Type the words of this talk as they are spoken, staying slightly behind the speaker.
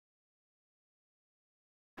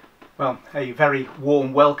Well, a very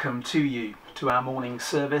warm welcome to you to our morning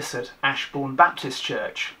service at Ashbourne Baptist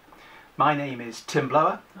Church. My name is Tim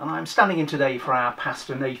Blower and I'm standing in today for our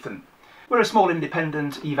Pastor Nathan. We're a small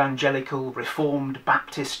independent evangelical reformed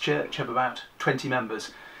Baptist church of about 20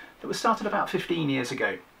 members that was started about 15 years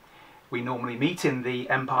ago. We normally meet in the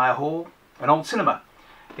Empire Hall, an old cinema,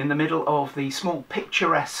 in the middle of the small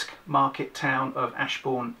picturesque market town of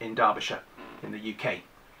Ashbourne in Derbyshire in the UK.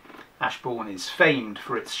 Ashbourne is famed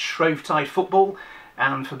for its Shrovetide football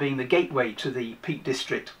and for being the gateway to the Peak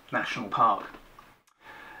District National Park.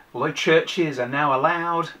 Although churches are now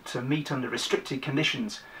allowed to meet under restricted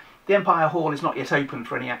conditions, the Empire Hall is not yet open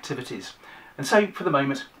for any activities, and so for the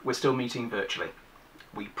moment we're still meeting virtually.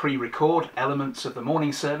 We pre-record elements of the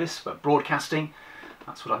morning service for broadcasting.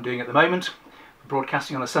 That's what I'm doing at the moment,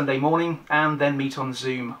 broadcasting on a Sunday morning, and then meet on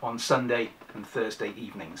Zoom on Sunday and Thursday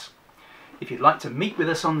evenings. If you'd like to meet with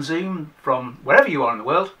us on Zoom from wherever you are in the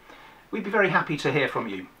world, we'd be very happy to hear from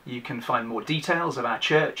you. You can find more details of our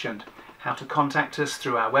church and how to contact us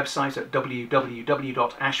through our website at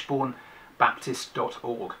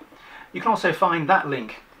www.ashbournebaptist.org. You can also find that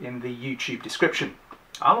link in the YouTube description.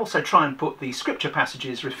 I'll also try and put the scripture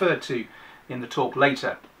passages referred to in the talk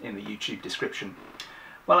later in the YouTube description.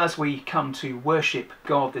 Well, as we come to worship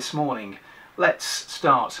God this morning, let's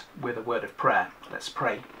start with a word of prayer. Let's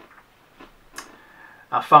pray.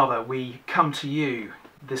 Our Father, we come to you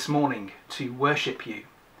this morning to worship you.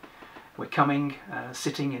 We're coming,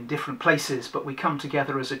 sitting in different places, but we come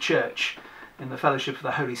together as a church in the fellowship of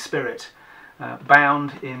the Holy Spirit,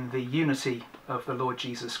 bound in the unity of the Lord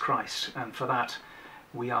Jesus Christ. And for that,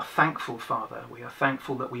 we are thankful, Father. We are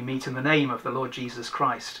thankful that we meet in the name of the Lord Jesus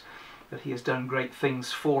Christ, that he has done great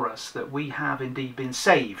things for us, that we have indeed been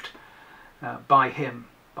saved by him,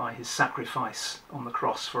 by his sacrifice on the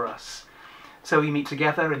cross for us. So we meet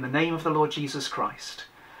together in the name of the Lord Jesus Christ.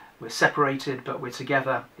 We're separated, but we're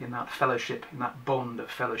together in that fellowship, in that bond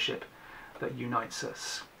of fellowship that unites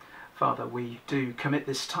us. Father, we do commit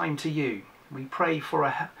this time to you. We pray for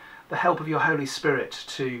the help of your Holy Spirit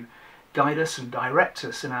to guide us and direct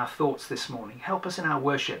us in our thoughts this morning. Help us in our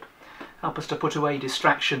worship. Help us to put away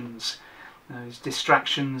distractions, those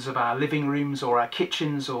distractions of our living rooms or our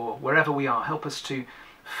kitchens or wherever we are. Help us to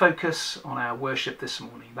focus on our worship this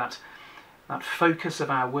morning. That focus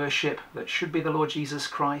of our worship that should be the Lord Jesus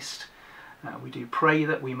Christ. We do pray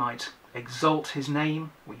that we might exalt his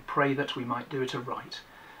name. We pray that we might do it aright.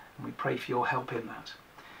 And we pray for your help in that.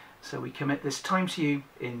 So we commit this time to you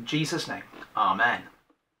in Jesus' name. Amen.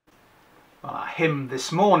 Well, our hymn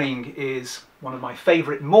this morning is one of my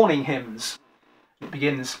favourite morning hymns. It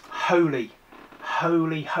begins, Holy,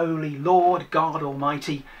 holy, holy Lord God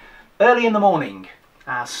Almighty, early in the morning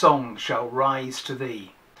our song shall rise to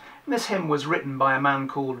thee. And this hymn was written by a man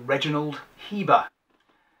called Reginald Heber.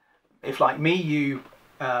 If, like me, you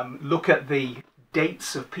look at the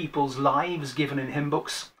dates of people's lives given in hymn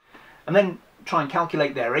books and then try and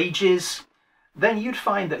calculate their ages, then you'd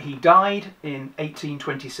find that he died in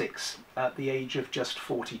 1826 at the age of just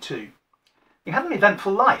 42. He had an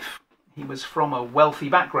eventful life. He was from a wealthy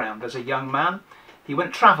background as a young man. He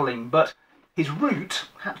went travelling, but his route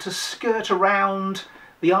had to skirt around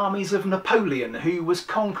the armies of Napoleon, who was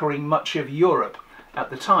conquering much of Europe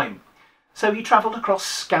at the time. So he travelled across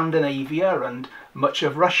Scandinavia and much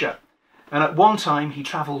of Russia. And at one time he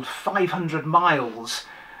travelled 500 miles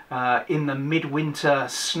in the midwinter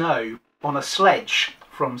snow on a sledge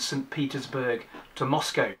from St. Petersburg to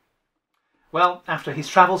Moscow. Well, after his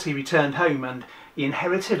travels he returned home and he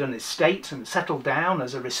inherited an estate and settled down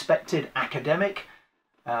as a respected academic,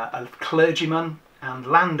 a clergyman and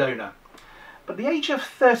landowner. But at the age of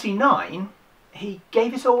 39, he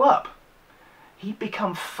gave it all up. He'd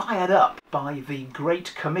become fired up by the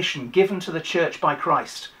Great Commission given to the church by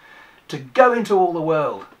Christ to go into all the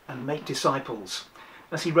world and make disciples.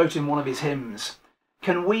 As he wrote in one of his hymns,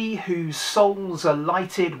 can we whose souls are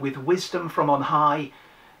lighted with wisdom from on high,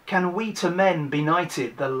 can we to men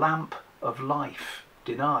benighted the lamp of life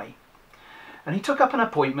deny? And he took up an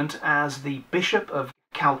appointment as the Bishop of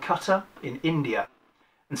Calcutta in India,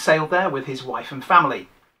 and sailed there with his wife and family.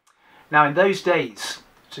 Now in those days,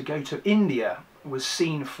 to go to India was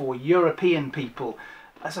seen for European people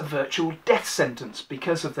as a virtual death sentence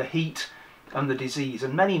because of the heat and the disease,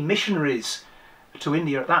 and many missionaries to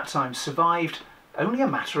India at that time survived only a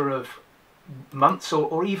matter of months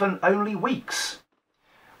or even only weeks.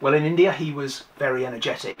 Well, in India he was very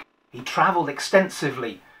energetic. He travelled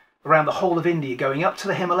extensively around the whole of India, going up to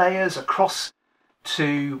the Himalayas, across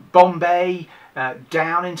to Bombay,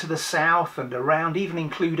 down into the south and around, even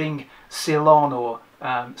including Ceylon or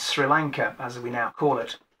Sri Lanka, as we now call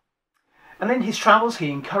it. And in his travels he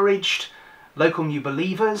encouraged local new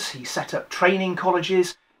believers, he set up training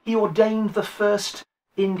colleges, he ordained the first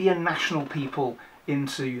Indian national people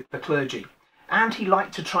into the clergy, and he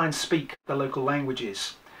liked to try and speak the local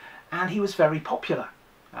languages, and he was very popular.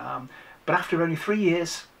 But after only 3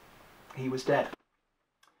 years, he was dead.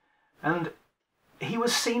 And he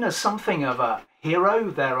was seen as something of a hero.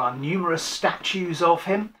 There are numerous statues of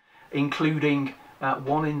him, including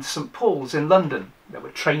one in St. Paul's in London. There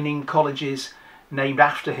were training colleges named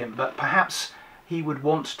after him, but perhaps he would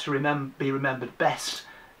want to be remembered best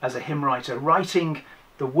as a hymn writer, writing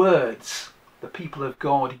the words the people of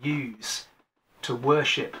God use to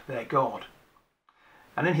worship their God.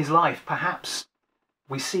 And in his life, perhaps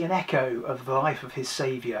we see an echo of the life of his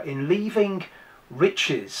Saviour in leaving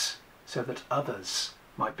riches so that others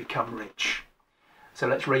might become rich. So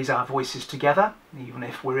let's raise our voices together, even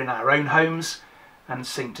if we're in our own homes, and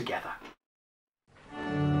sing together.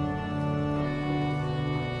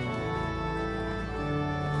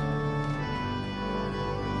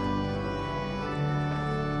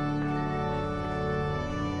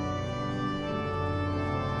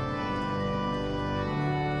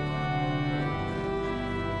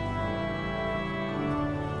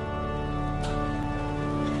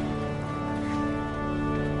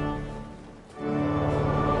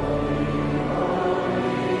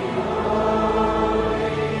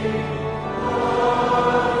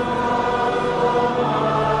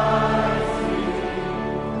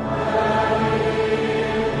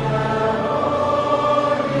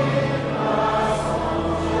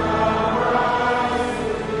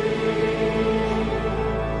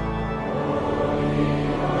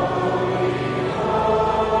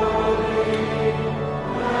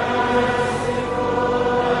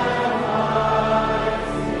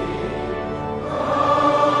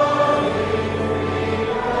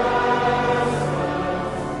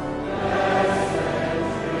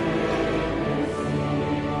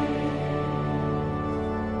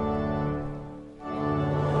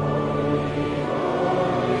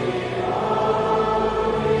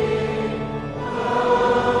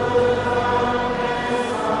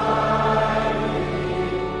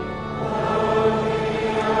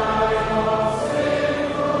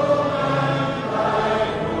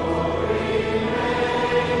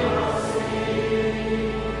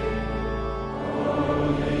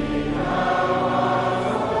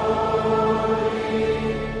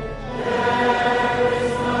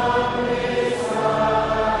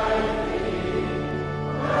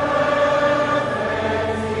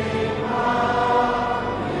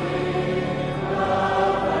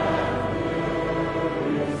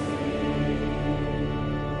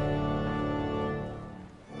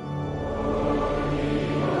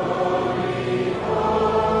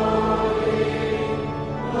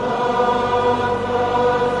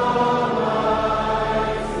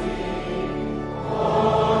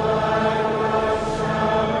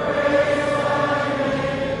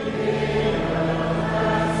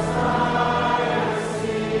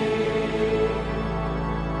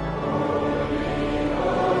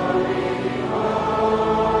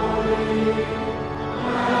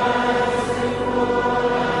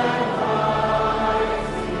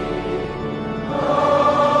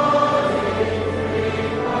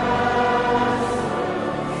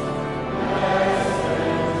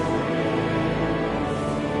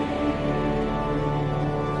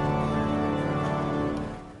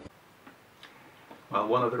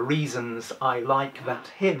 One of the reasons I like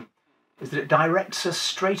that hymn is that it directs us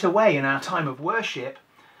straight away in our time of worship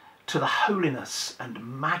to the holiness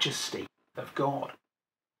and majesty of God.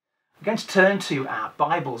 We're going to turn to our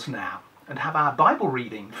Bibles now and have our Bible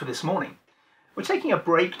reading for this morning. We're taking a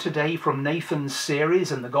break today from Nathan's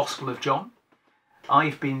series in the Gospel of John.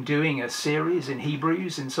 I've been doing a series in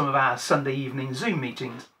Hebrews in some of our Sunday evening Zoom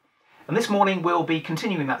meetings, and this morning we'll be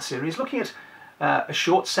continuing that series, looking at a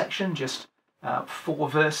short section, just 4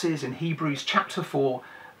 verses in Hebrews chapter 4,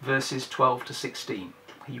 verses 12 to 16.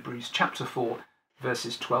 Hebrews chapter 4,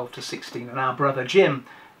 verses 12 to 16. And our brother Jim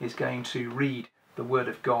is going to read the Word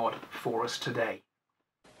of God for us today.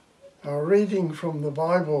 Our reading from the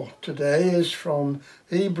Bible today is from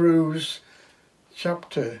Hebrews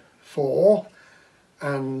chapter 4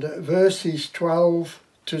 and verses 12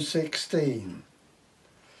 to 16.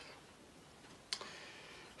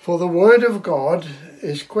 For the Word of God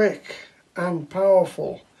is quick and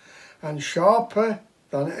powerful, and sharper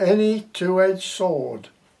than any two-edged sword,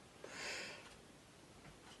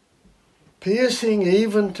 piercing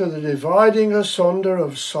even to the dividing asunder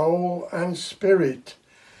of soul and spirit,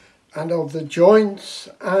 and of the joints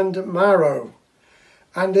and marrow,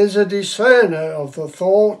 and is a discerner of the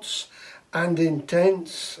thoughts and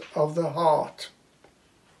intents of the heart.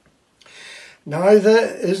 Neither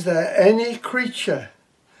is there any creature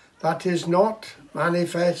that is not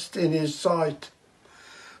manifest in his sight,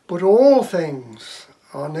 but all things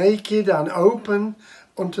are naked and open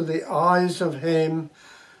unto the eyes of him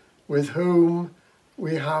with whom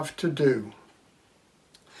we have to do.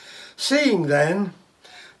 Seeing then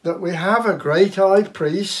that we have a great high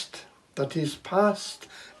priest that is passed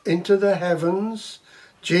into the heavens,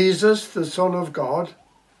 Jesus the Son of God,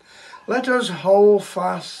 let us hold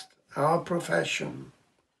fast our profession.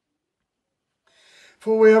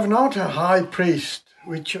 For we have not a high priest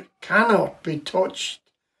which cannot be touched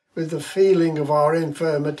with the feeling of our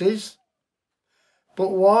infirmities, but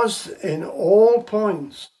was in all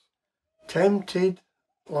points tempted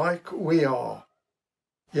like we are,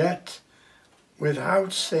 yet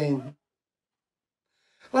without sin.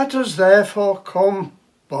 Let us therefore come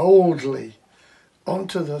boldly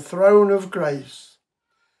unto the throne of grace,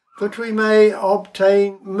 that we may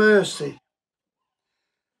obtain mercy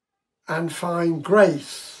and find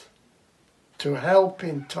grace to help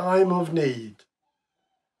in time of need.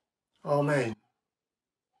 Amen.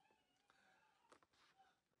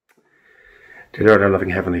 Dear Lord, our loving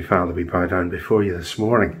Heavenly Father, we bow down before you this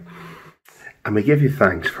morning and we give you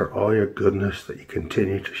thanks for all your goodness that you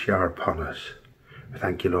continue to shower upon us. We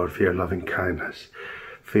thank you, Lord, for your loving kindness,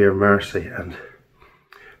 for your mercy and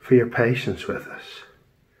for your patience with us.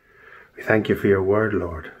 We thank you for your word,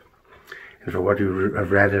 Lord, and for what you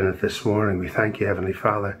have read in it this morning. We thank you, Heavenly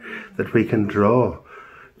Father, that we can draw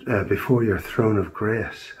before your throne of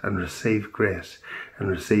grace and receive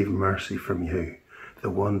mercy from you, the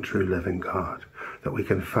one true living God, that we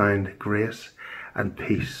can find grace and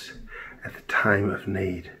peace at the time of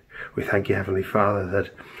need. We thank you, Heavenly Father, that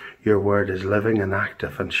your word is living and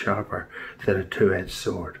active and sharper than a two-edged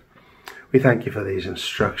sword. We thank you for these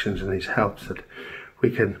instructions and these helps that we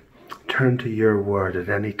can turn to your word at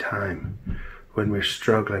any time when we're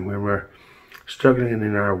struggling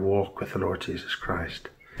in our walk with the Lord Jesus Christ.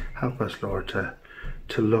 Help us, Lord,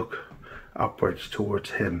 to look upwards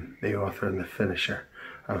towards him, the author and the finisher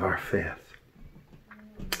of our faith.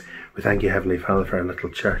 We thank you, Heavenly Father, for our little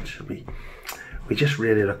church. We just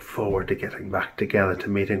really look forward to getting back together, to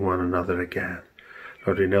meeting one another again.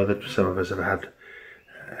 Lord, we know that some of us have had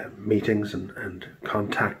meetings and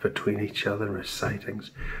contact between each other and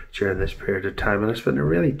recitings during this period of time, and it's been a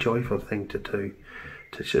really joyful thing to do,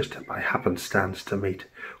 to just by happenstance to meet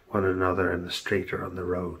one another in the street or on the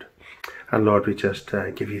road. And Lord, we just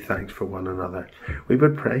give you thanks for one another. We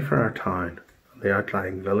would pray for our town, the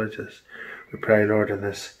outlying villages. We pray, Lord, at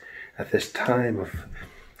this time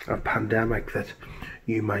of pandemic, that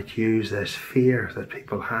you might use this fear that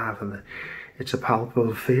people have, and it's a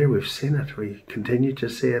palpable fear. We've seen it. We continue to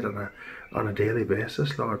see it on a daily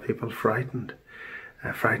basis, Lord. People frightened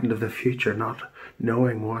of the future, not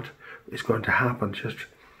knowing what is going to happen, just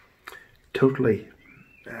totally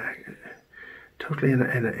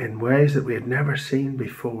in ways that we had never seen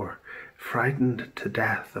before, frightened to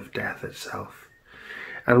death of death itself.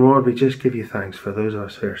 And Lord, we just give you thanks for those of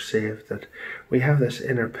us who are saved, that we have this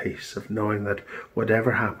inner peace of knowing that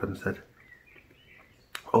whatever happens, that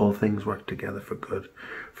all things work together for good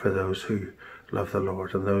for those who love the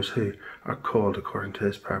Lord and those who are called according to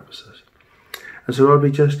his purposes. And so, Lord,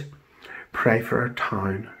 we just pray for our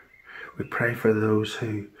town. We pray for those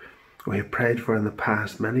who we have prayed for in the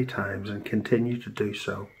past many times and continue to do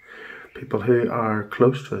so. People who are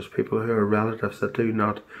close to us, people who are relatives that do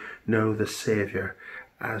not know the Saviour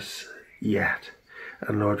as yet.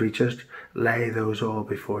 And Lord, we just lay those all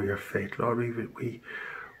before your feet. Lord,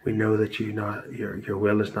 we know that your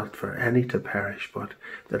will is not for any to perish, but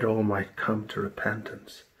that all might come to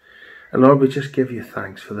repentance. And Lord, we just give you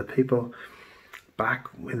thanks for the people back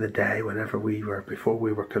in the day, before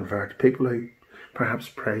we were converted, people who perhaps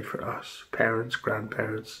prayed for us, parents,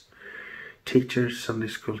 grandparents, teachers, Sunday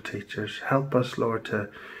school teachers. Help us, Lord, to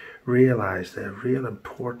realize the real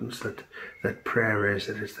importance that prayer is.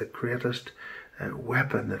 It is the greatest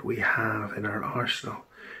weapon that we have in our arsenal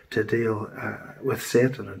to deal with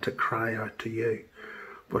Satan and to cry out to you.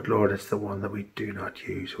 But Lord, it's the one that we do not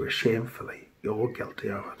use. We're shamefully all guilty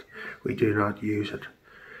of it. We do not use it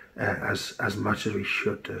as much as we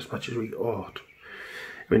should do, as much as we ought.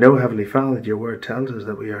 We know, Heavenly Father, that your word tells us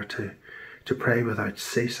that we are to pray without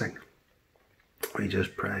ceasing. We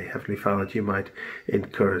just pray, Heavenly Father, that you might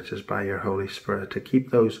encourage us by your Holy Spirit to keep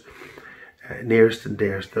those nearest and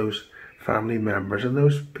dearest, those family members and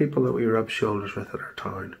those people that we rub shoulders with in our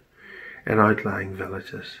town, in outlying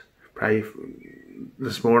villages. Pray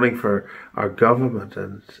this morning for our government,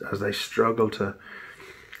 and as they struggle to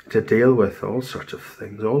to deal with all sorts of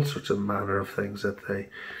things, all sorts of manner of things that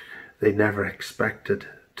they never expected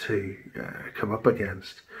to come up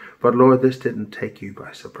against. But Lord, this didn't take you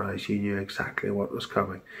by surprise. You knew exactly what was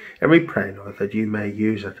coming. And we pray, Lord, that you may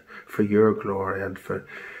use it for your glory and for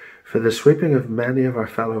the sweeping of many of our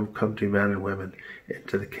fellow countrymen and women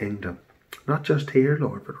into the kingdom. Not just here,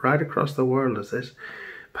 Lord, but right across the world, as this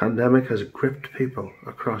pandemic has gripped people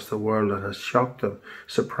across the world and has shocked them,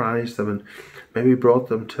 surprised them, and maybe brought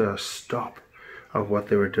them to a stop of what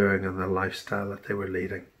they were doing and the lifestyle that they were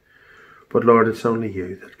leading. But Lord, it's only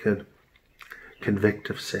you that can convict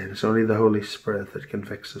of sin. It's only the Holy Spirit that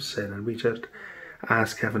convicts of sin. And we just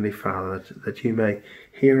ask, Heavenly Father, that you may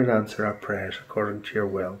hear and answer our prayers according to your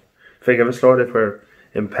will. Forgive us, Lord, if we're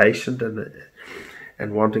impatient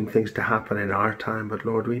and wanting things to happen in our time. But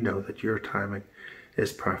Lord, we know that your timing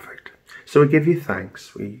is perfect. So we give you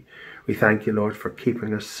thanks. We thank you, Lord, for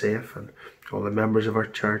keeping us safe and all the members of our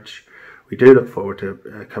church. We do look forward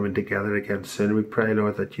to coming together again soon. We pray,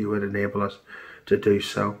 Lord, that you would enable us to do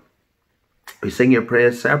so. We sing your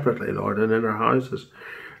praise separately, Lord, and in our houses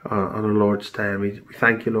on a Lord's Day. And we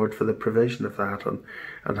thank you, Lord, for the provision of that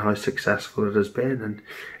and how successful it has been.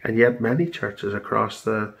 And yet many churches across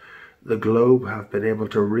the globe have been able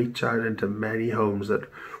to reach out into many homes that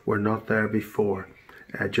were not there before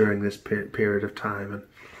during this period of time. And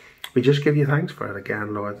we just give you thanks for it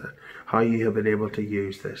again, Lord, that how you have been able to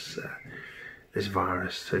use this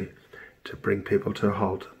virus to bring people to a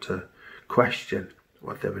halt, to question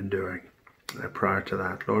what they've been doing prior to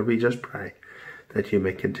that. Lord, we just pray that you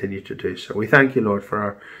may continue to do so. We thank you, Lord, for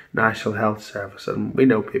our National Health Service, and we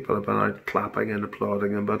know people have been out clapping and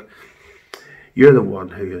applauding them, but you're the one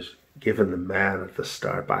who has given the men at the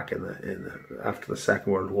start, back after the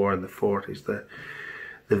Second World War in the 40s, the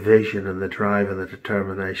vision and the drive and the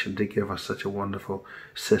determination to give us such a wonderful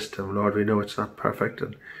system. Lord, we know it's not perfect,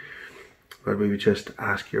 but we would just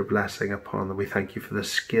ask your blessing upon them. We thank you for the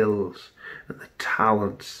skills and the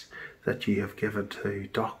talents that you have given to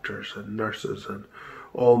doctors and nurses and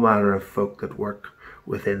all manner of folk that work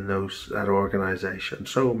within that organisation.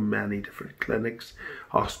 So many different clinics,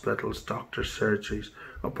 hospitals, doctors, surgeries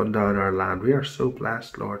up and down our land. We are so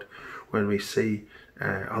blessed, Lord, when we see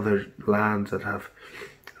other lands that have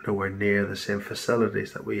nowhere near the same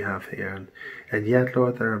facilities that we have here. And yet,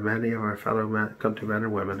 Lord, there are many of our fellow countrymen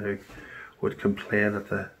and women who would complain at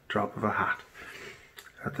the drop of a hat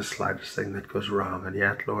at the slightest thing that goes wrong. And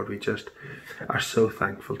yet, Lord, we just are so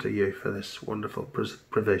thankful to you for this wonderful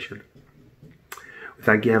provision. We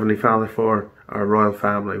thank you, Heavenly Father, for our royal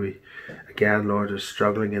family. We, again, Lord, is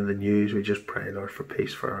struggling in the news. We just pray, Lord, for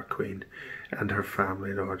peace for our Queen and her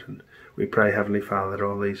family, Lord. And we pray, Heavenly Father, that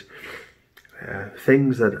all these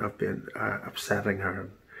things that have been upsetting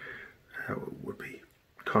her would be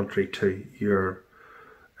contrary to your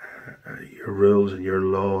rules and your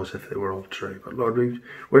laws if they were all true. But Lord,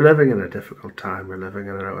 we're living in a difficult time. We're living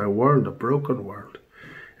in a world, a broken world.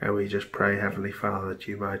 And we just pray, Heavenly Father, that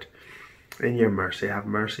you might, in your mercy, have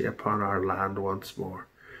mercy upon our land once more.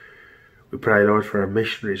 We pray, Lord, for our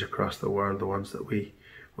missionaries across the world, the ones that we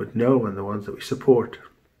would know and the ones that we support,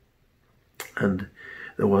 and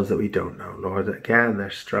the ones that we don't know. Lord, again,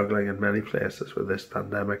 they're struggling in many places with this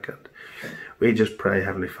pandemic, and we just pray,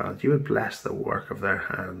 Heavenly Father, you would bless the work of their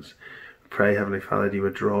hands. Pray, Heavenly Father, that you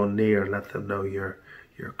would draw near, let them know you're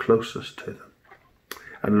closest to them.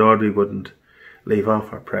 And Lord, we wouldn't leave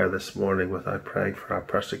off our prayer this morning without praying for our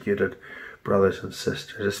persecuted brothers and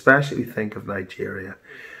sisters. Especially we think of Nigeria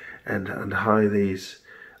and how these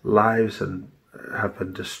lives have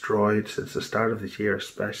been destroyed since the start of this year,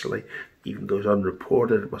 especially. Even goes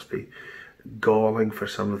unreported. It must be galling for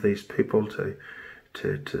some of these people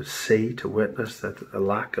to see, to witness that the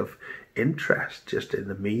lack of interest just in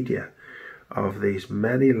the media of these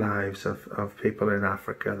many lives of people in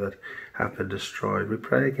Africa that have been destroyed. We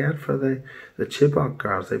pray again for the Chibok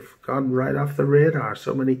girls. They've gone right off the radar.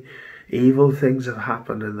 So many evil things have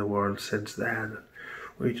happened in the world since then.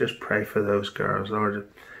 We just pray for those girls, Lord.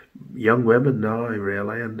 Young women now,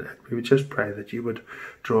 really, and we would just pray that you would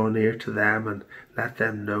draw near to them and let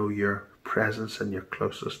them know your presence and you're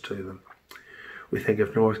closest to them. We think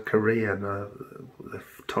of North Korea and the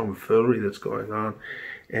tomfoolery that's going on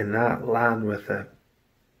in that land with the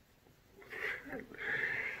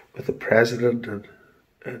president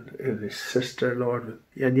and his sister, Lord.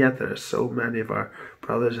 And yet there are so many of our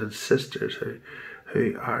brothers and sisters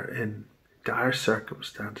who are in dire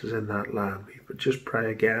circumstances in that land. We would just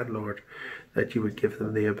pray again, Lord, that you would give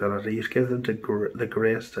them the ability, you'd give them the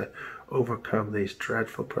grace to overcome these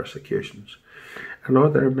dreadful persecutions. And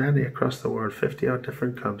Lord, there are many across the world, 50 odd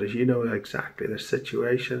different countries. You know exactly their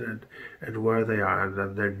situation and where they are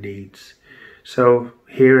and their needs. So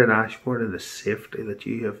here in Ashbourne, in the safety that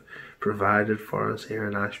you have provided for us here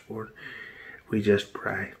in Ashbourne, we just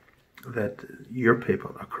pray that your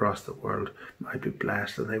people across the world might be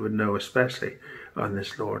blessed, and they would know, especially on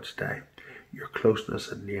this Lord's Day, your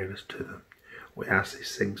closeness and nearness to them. We ask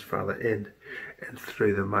these things, Father, in and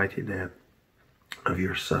through the mighty name of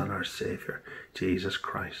your Son, our Saviour, Jesus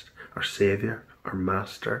Christ, our Saviour, our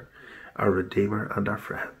Master, our Redeemer and our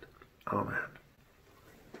friend. Amen.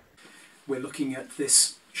 We're looking at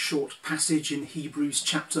this short passage in Hebrews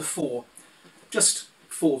chapter 4. Just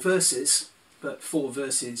 4 verses, but 4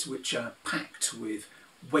 verses which are packed with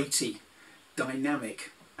weighty,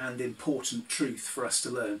 dynamic and important truth for us to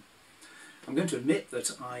learn. I'm going to admit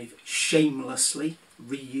that I've shamelessly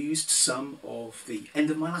reused some of the end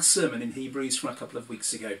of my last sermon in Hebrews from a couple of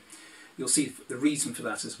weeks ago. You'll see the reason for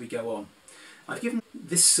that as we go on. I've given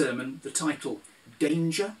this sermon the title,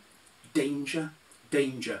 Danger, Danger,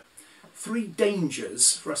 Danger. 3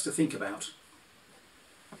 dangers for us to think about.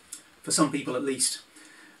 For some people at least,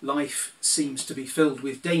 life seems to be filled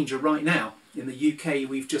with danger right now. In the UK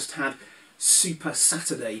we've just had Super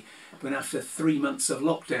Saturday, when after 3 months of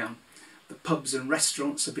lockdown the pubs and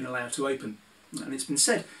restaurants have been allowed to open. And it's been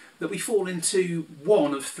said that we fall into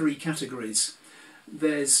one of 3 categories.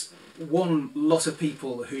 There's one lot of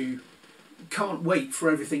people who can't wait for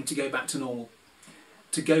everything to go back to normal,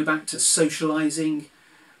 to go back to socialising.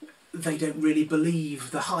 They don't really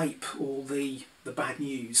believe the hype or the bad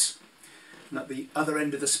news. And at the other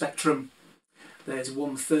end of the spectrum, there's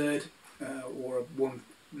 1/3 or one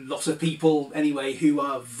lot of people anyway who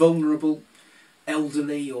are vulnerable,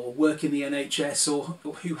 elderly, or work in the NHS, or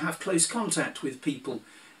who have close contact with people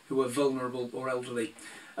who are vulnerable or elderly.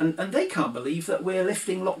 And they can't believe that we're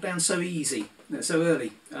lifting lockdown so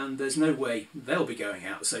early, and there's no way they'll be going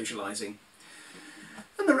out socialising.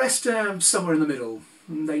 And the rest are somewhere in the middle.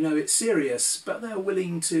 They know it's serious, but they're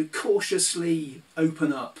willing to cautiously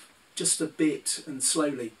open up just a bit and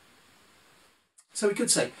slowly. So we could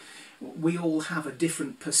say we all have a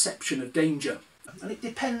different perception of danger, and it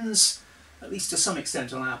depends, at least to some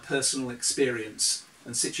extent, on our personal experience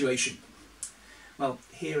and situation. Well,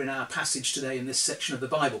 here in our passage today in this section of the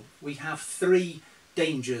Bible, we have 3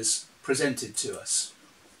 dangers presented to us.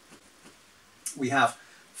 We have,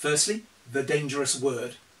 firstly, the dangerous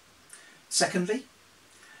word. Secondly,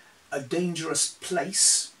 a dangerous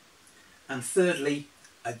place. And thirdly,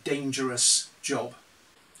 a dangerous job.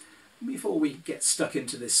 Before we get stuck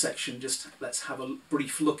into this section, just let's have a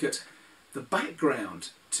brief look at the background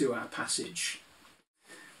to our passage.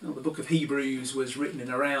 Well, the book of Hebrews was written in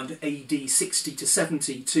around AD 60 to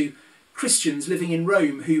 70 to Christians living in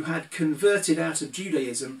Rome who had converted out of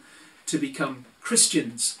Judaism to become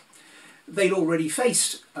Christians. They'd already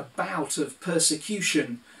faced a bout of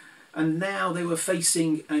persecution, and now they were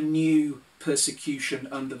facing a new persecution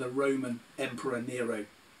under the Roman Emperor Nero.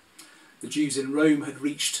 The Jews in Rome had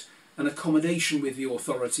reached an accommodation with the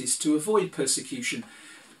authorities to avoid persecution.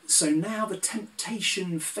 So now the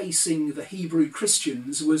temptation facing the Hebrew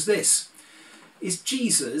Christians was this: is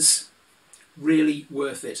Jesus really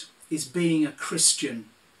worth it? Is being a Christian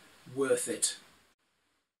worth it?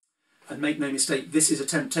 And make no mistake, this is a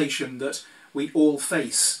temptation that we all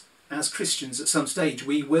face as Christians at some stage.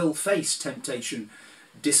 We will face temptation,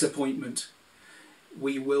 disappointment.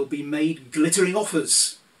 We will be made glittering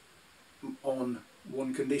offers. On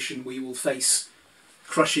one condition, we will face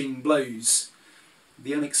crushing blows,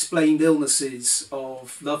 the unexplained illnesses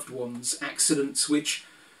of loved ones, accidents which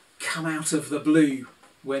come out of the blue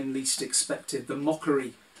when least expected, the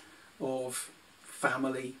mockery of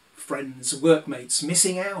family, friends, workmates,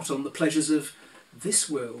 missing out on the pleasures of this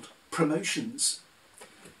world, promotions.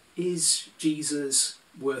 Is Jesus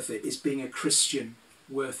worth it? Is being a Christian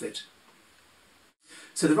worth it?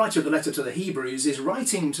 So the writer of the letter to the Hebrews is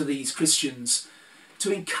writing to these Christians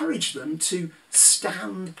to encourage them to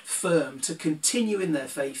stand firm, to continue in their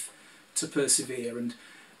faith, to persevere. And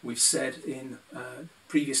we've said in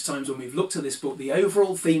previous times when we've looked at this book, the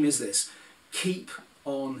overall theme is this: keep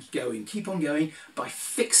on going. Keep on going by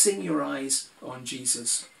fixing your eyes on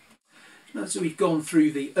Jesus. Now, as we've gone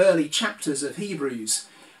through the early chapters of Hebrews,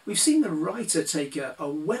 we've seen the writer take a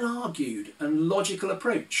well-argued and logical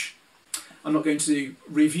approach. I'm not going to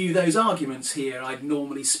review those arguments here. I'd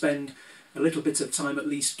normally spend a little bit of time at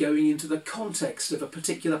least going into the context of a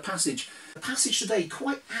particular passage. The passage today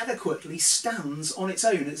quite adequately stands on its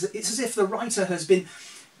own. It's as if the writer has been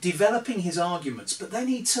developing his arguments, but then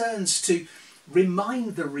he turns to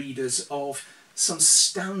remind the readers of some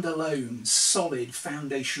standalone, solid,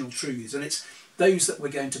 foundational truths, and it's those that we're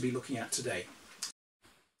going to be looking at today.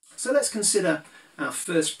 So let's consider our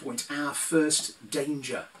first point, our first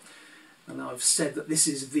danger. And I've said that this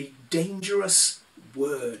is the dangerous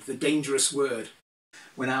word, the dangerous word.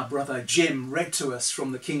 When our brother Jim read to us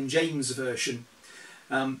from the King James Version,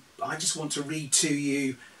 I just want to read to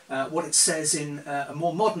you what it says in a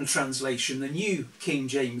more modern translation, the New King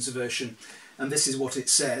James Version. And this is what it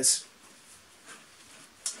says.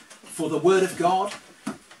 For the word of God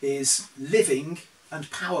is living and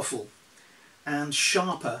powerful, and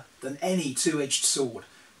sharper than any two-edged sword,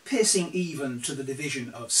 piercing even to the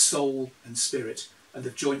division of soul and spirit, and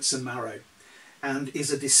of joints and marrow, and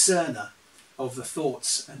is a discerner of the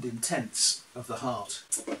thoughts and intents of the heart.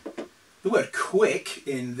 The word quick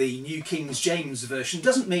in the New King James Version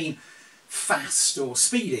doesn't mean fast or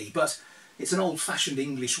speedy, but it's an old-fashioned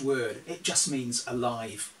English word. It just means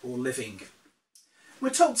alive or living. We're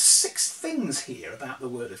told 6 things here about the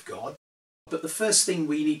Word of God, but the first thing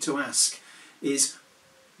we need to ask is,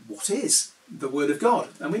 what is the Word of God?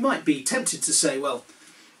 And we might be tempted to say, well,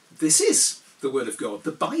 this is the Word of God.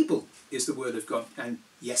 The Bible is the Word of God, and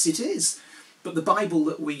yes, it is. But the Bible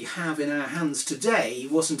that we have in our hands today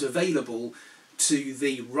wasn't available to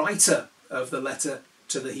the writer of the letter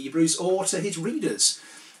to the Hebrews or to his readers.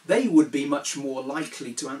 They would be much more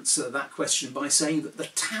likely to answer that question by saying that the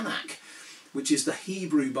Tanakh, which is the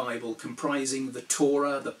Hebrew Bible comprising the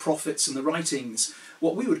Torah, the prophets and the writings,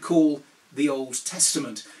 what we would call the Old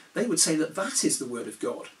Testament, they would say that that is the Word of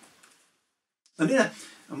God. And in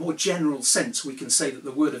a more general sense, we can say that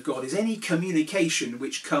the Word of God is any communication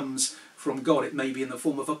which comes from God. It may be in the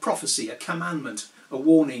form of a prophecy, a commandment, a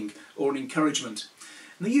warning, or an encouragement.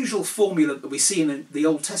 And the usual formula that we see in the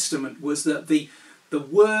Old Testament was that the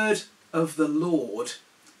word of the Lord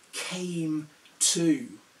came to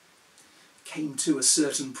a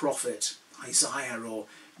certain prophet, Isaiah or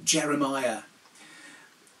Jeremiah.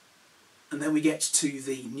 And then we get to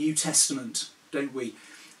the New Testament, don't we?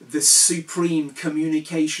 The supreme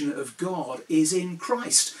communication of God is in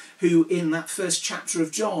Christ, who in that first chapter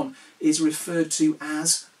of John is referred to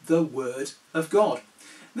as the Word of God.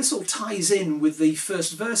 This all ties in with the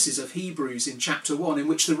first verses of Hebrews in chapter 1, in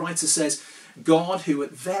which the writer says, God, who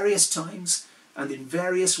at various times and in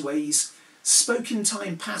various ways spoke in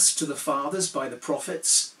time past to the fathers by the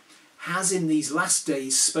prophets, has in these last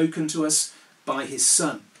days spoken to us by his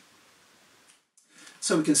Son.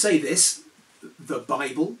 So we can say this, the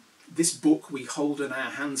Bible, this book we hold in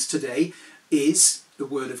our hands today, is the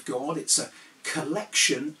Word of God. It's a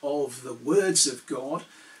collection of the words of God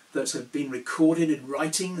that have been recorded in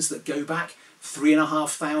writings that go back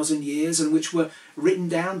 3,500 years and which were written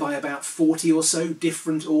down by about 40 or so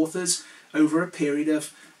different authors over a period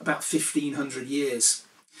of about 1,500 years.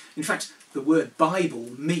 In fact, the word Bible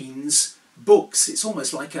means books. It's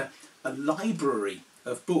almost like a library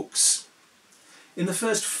of books. In the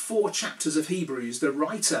first 4 chapters of Hebrews, the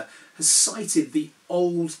writer has cited the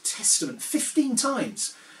Old Testament 15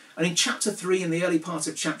 times. And in chapter 3 and the early part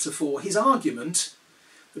of chapter 4, his argument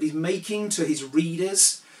that he's making to his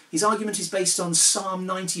readers, his argument is based on Psalm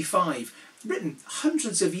 95, written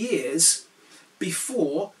hundreds of years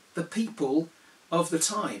before the people of the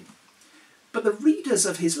time. But the readers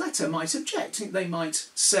of his letter might object. They might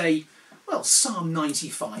say, well, Psalm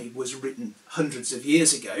 95 was written hundreds of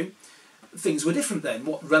years ago. Things were different then.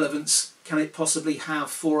 What relevance can it possibly have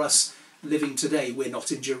for us living today? We're not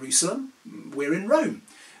in Jerusalem, we're in Rome.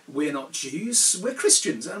 We're not Jews, we're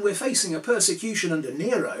Christians, and we're facing a persecution under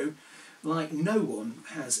Nero like no one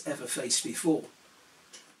has ever faced before.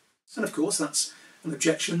 And of course that's an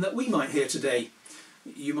objection that we might hear today.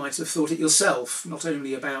 You might have thought it yourself, not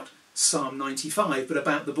only about Psalm 95, but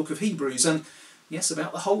about the book of Hebrews, and yes,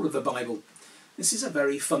 about the whole of the Bible. This is a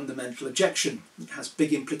very fundamental objection. It has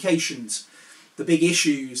big implications. The big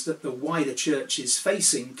issues that the wider church is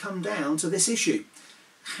facing come down to this issue.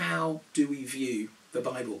 How do we view the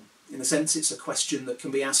Bible? In a sense, it's a question that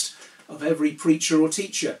can be asked of every preacher or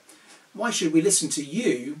teacher. Why should we listen to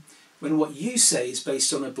you when what you say is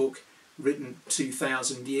based on a book written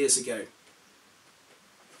 2,000 years ago?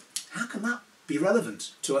 How can that be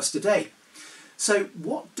relevant to us today? So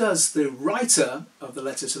what does the writer of the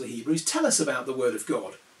letter to the Hebrews tell us about the Word of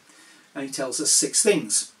God? And he tells us 6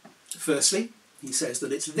 things. Firstly, he says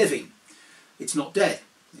that it's living. It's not dead.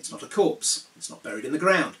 It's not a corpse. It's not buried in the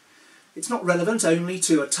ground. It's not relevant only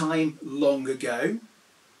to a time long ago.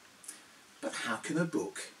 But how can a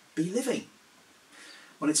book be living?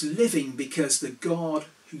 Well, it's living because the God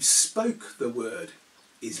who spoke the word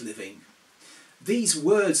is living. These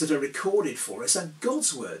words that are recorded for us are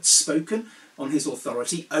God's words, spoken on his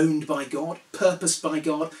authority, owned by God, purposed by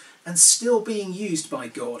God, and still being used by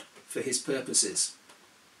God for his purposes.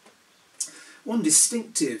 One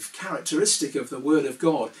distinctive characteristic of the Word of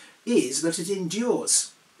God is that it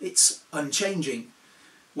endures. It's unchanging.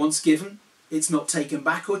 Once given, it's not taken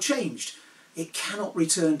back or changed. It cannot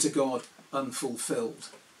return to God unfulfilled.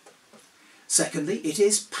 Secondly, it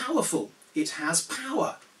is powerful. It has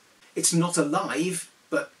power. It's not alive,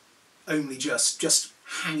 but only just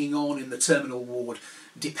hanging on in the terminal ward,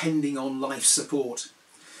 depending on life support.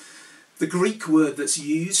 The Greek word that's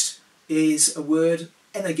used is a word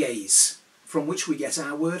energes, from which we get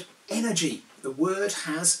our word energy. The word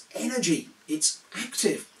has energy. It's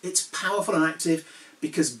active. It's powerful and active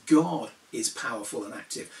because God is powerful and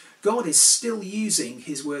active. God is still using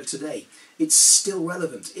his word today. It's still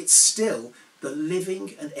relevant. It's still the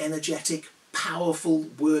living and energetic, powerful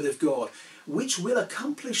word of God, which will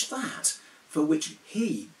accomplish that for which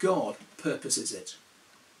he, God, purposes it.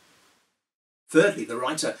 Thirdly, the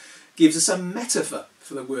writer gives us a metaphor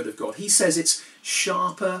for the word of God. He says it's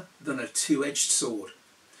sharper than a two-edged sword.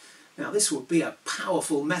 Now, this would be a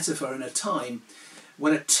powerful metaphor in a time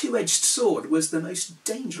when a two-edged sword was the most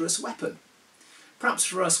dangerous weapon. Perhaps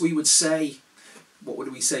for us we would say, what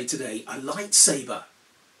would we say today? A lightsaber.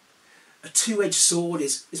 A two-edged sword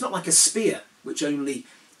is not like a spear, which only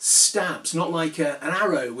stabs, not like an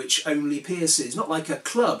arrow, which only pierces, not like a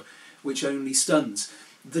club, which only stuns.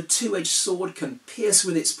 The two-edged sword can pierce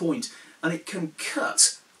with its point, and it can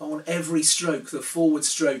cut on every stroke, the forward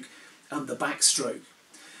stroke and the back stroke.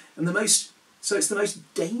 And so it's the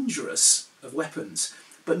most dangerous of weapons.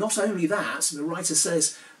 But not only that, the writer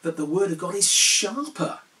says that the word of God is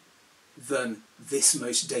sharper than this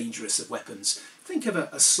most dangerous of weapons. Think of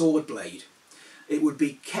a sword blade. It would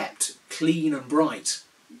be kept clean and bright,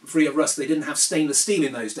 free of rust. They didn't have stainless steel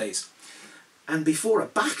in those days. And before a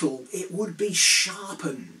battle, it would be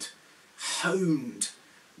sharpened, honed,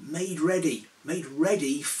 made ready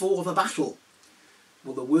for the battle.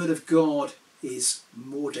 Well, the word of God is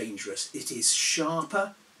more dangerous. It is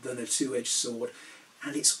sharper than a two-edged sword,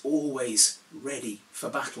 and it's always ready for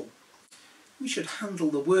battle. We should handle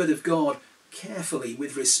the word of God carefully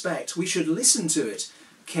with respect. We should listen to it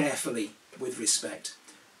carefully with respect.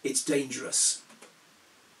 It's dangerous.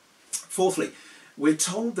 Fourthly, we're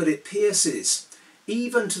told that it pierces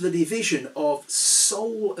even to the division of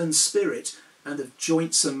soul and spirit and of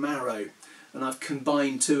joints and marrow. And I've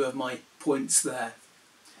combined two of my points there.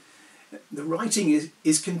 The writing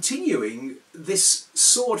is continuing this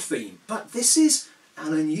sword theme, but this is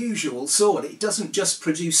an unusual sword. It doesn't just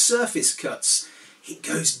produce surface cuts, it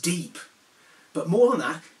goes deep. But more than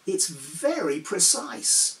that, it's very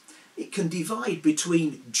precise. It can divide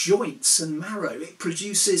between joints and marrow. It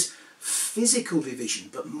produces physical division,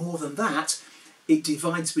 but more than that, it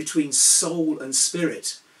divides between soul and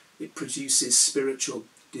spirit. It produces spiritual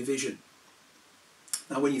division.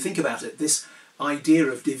 Now, when you think about it, this idea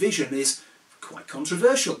of division is quite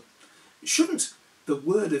controversial. Shouldn't the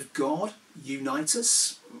Word of God unite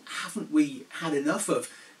us? Haven't we had enough of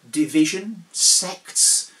division,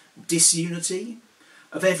 sects, disunity,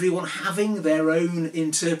 of everyone having their own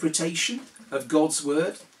interpretation of God's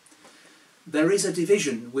Word? There is a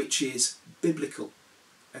division which is biblical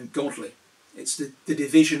and godly. It's the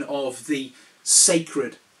division of the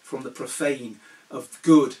sacred from the profane, of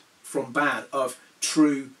good from bad, of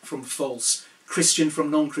true from false, Christian from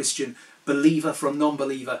non-Christian, believer from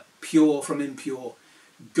non-believer, pure from impure,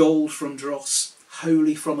 gold from dross,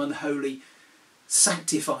 holy from unholy,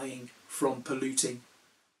 sanctifying from polluting.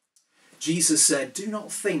 Jesus said, "Do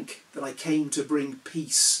not think that I came to bring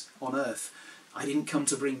peace on earth. I didn't come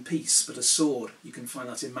to bring peace, but a sword." You can find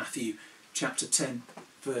that in Matthew chapter 10,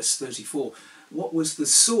 verse 34. What was the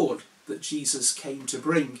sword that Jesus came to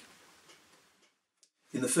bring?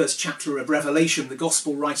 In the first chapter of Revelation, the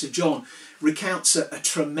Gospel writer John recounts a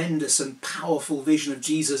tremendous and powerful vision of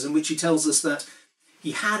Jesus, in which he tells us that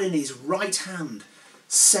he had in his right hand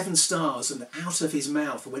 7 stars, and out of his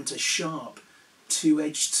mouth went a sharp,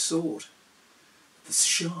 two-edged sword. The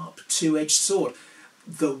sharp, two-edged sword,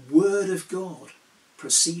 the Word of God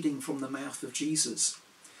proceeding from the mouth of Jesus.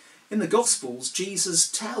 In the Gospels, Jesus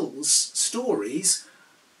tells stories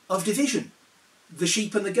of division. The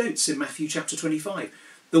sheep and the goats in Matthew chapter 25.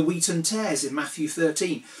 The wheat and tares in Matthew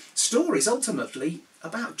 13. Stories ultimately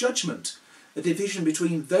about judgment. A division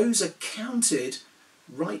between those accounted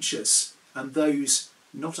righteous and those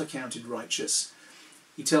not accounted righteous.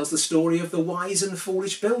 He tells the story of the wise and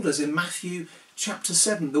foolish builders in Matthew chapter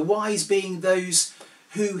 7. The wise being those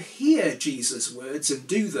who hear Jesus' words and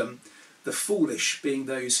do them. The foolish being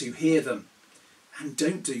those who hear them and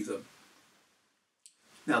don't do them.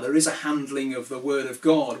 Now, there is a handling of the Word of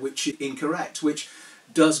God which is incorrect, which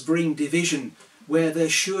does bring division where there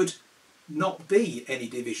should not be any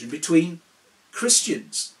division between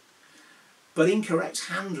Christians. But incorrect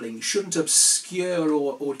handling shouldn't obscure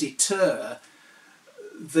or deter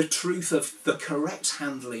the truth of the correct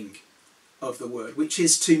handling of the Word, which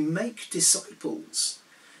is to make disciples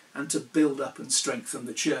and to build up and strengthen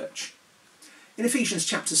the church. In Ephesians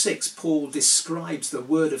chapter 6, Paul describes the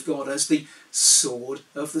Word of God as the sword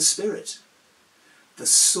of the Spirit, the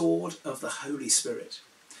sword of the Holy Spirit.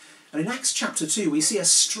 And in Acts chapter 2, we see a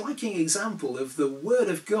striking example of the Word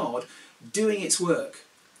of God doing its work.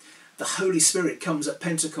 The Holy Spirit comes at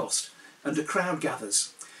Pentecost and a crowd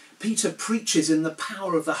gathers. Peter preaches in the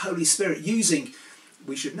power of the Holy Spirit using,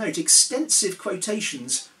 we should note, extensive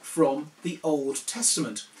quotations from the Old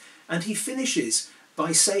Testament. And he finishes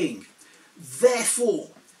by saying,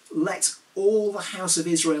 "Therefore, let all the house of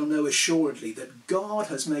Israel know assuredly that God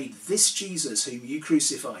has made this Jesus whom you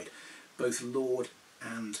crucified, both Lord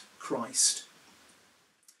and Christ."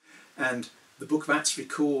 And the book of Acts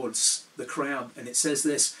records the crowd, and it says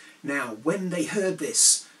this, "Now, when they heard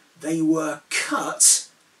this, they were cut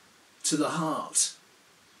to the heart."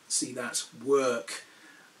 See that work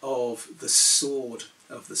of the sword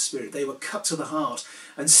of the Spirit. They were cut to the heart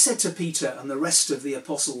and said to Peter and the rest of the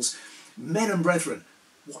apostles, "Men and brethren,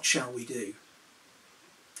 what shall we do?"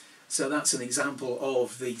 So that's an example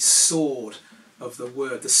of the sword of the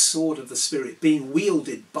Word, the sword of the Spirit, being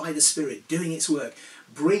wielded by the Spirit, doing its work,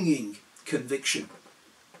 bringing conviction.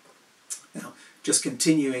 Now, just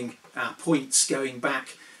continuing our points, going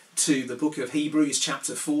back to the book of Hebrews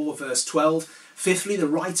chapter 4 verse 12. Fifthly, the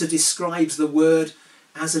writer describes the Word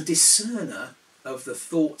as a discerner of the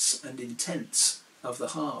thoughts and intents of the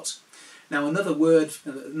heart. Now, another word,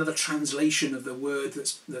 another translation of the word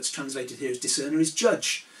that's translated here as discerner is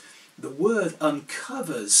judge. The Word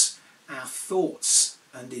uncovers our thoughts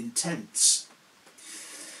and intents.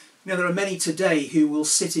 Now, there are many today who will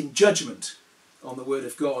sit in judgment on the Word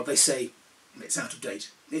of God. They say it's out of date.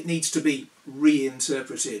 It needs to be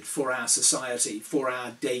reinterpreted for our society, for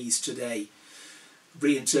our days today.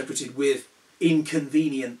 Reinterpreted with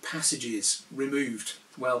inconvenient passages removed.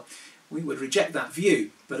 Well, we would reject that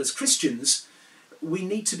view, but as Christians we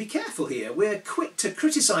need to be careful here. We're quick to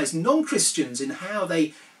criticise non-Christians in how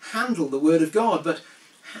they handle the Word of God, but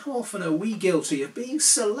how often are we guilty of being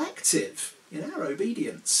selective in our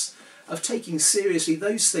obedience, of taking seriously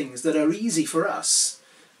those things that are easy for us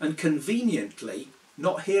and conveniently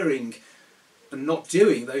not hearing and not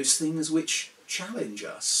doing those things which challenge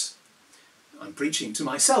us? I'm preaching to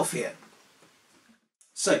myself here.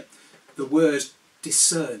 So, the Word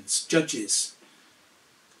discerns, judges.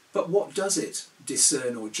 But what does it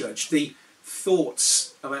discern or judge? The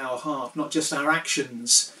thoughts of our heart, not just our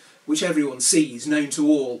actions, which everyone sees, known to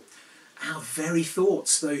all. Our very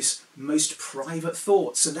thoughts, those most private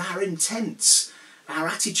thoughts, and our intents, our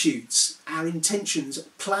attitudes, our intentions,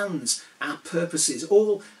 plans, our purposes,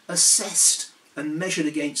 all assessed and measured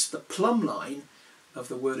against the plumb line of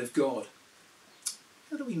the Word of God.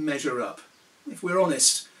 How do we measure up? If we're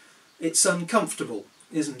honest, it's uncomfortable,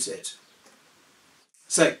 isn't it?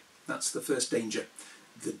 So, that's the first danger,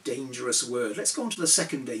 the dangerous word. Let's go on to the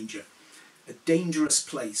second danger, a dangerous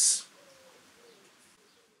place.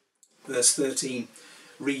 Verse 13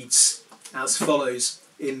 reads as follows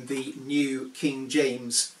in the New King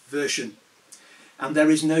James Version. "And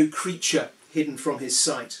there is no creature hidden from his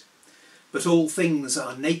sight, but all things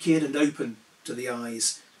are naked and open to the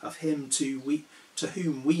eyes of him to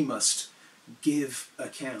whom we must give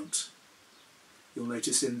account." You'll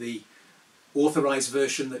notice in the authorised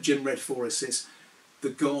version that Jim read for us is the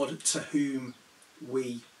God with whom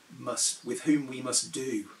we must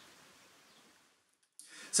do.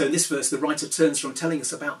 So in this verse the writer turns from telling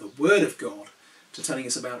us about the Word of God to telling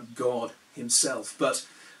us about God himself. But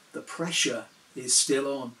the pressure is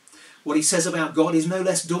still on. What he says about God is no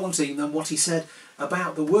less daunting than what he said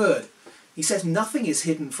about the Word. He says nothing is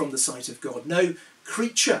hidden from the sight of God. No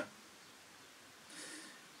creature,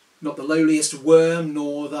 not the lowliest worm,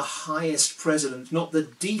 nor the highest president, not the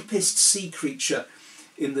deepest sea creature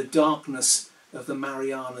in the darkness of the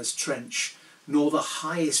Marianas Trench, nor the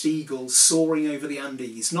highest eagle soaring over the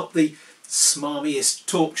Andes, not the smarmiest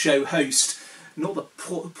talk show host, nor the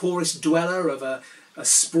poorest dweller of a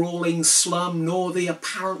sprawling slum, nor the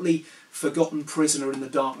apparently forgotten prisoner in the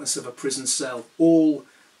darkness of a prison cell, all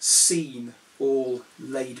seen, all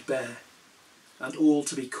laid bare, and all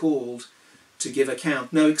to be called to give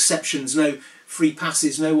account. No exceptions, no free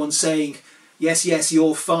passes, no one saying, yes, yes,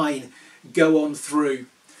 you're fine, go on through.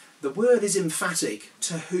 The Word is emphatic,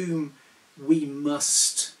 to whom we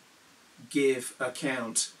must give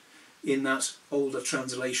account. In that older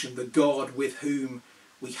translation, the God with whom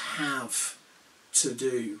we have to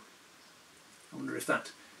do. I wonder if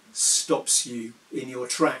that stops you in your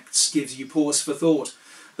tracks, gives you pause for thought,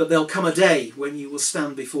 that there'll come a day when you will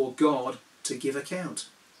stand before God to give account.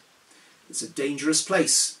 It's a dangerous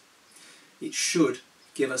place. It should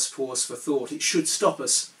give us pause for thought. It should stop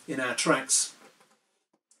us in our tracks.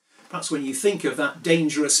 Perhaps when you think of that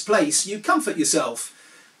dangerous place, you comfort yourself.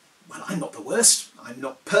 Well, I'm not the worst. I'm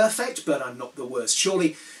not perfect, but I'm not the worst.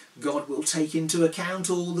 Surely God will take into account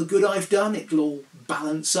all the good I've done. It'll all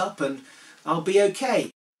balance up and I'll be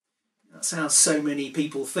okay. That's how so many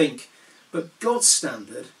people think. But God's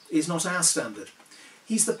standard is not our standard.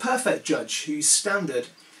 He's the perfect judge whose standard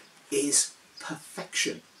is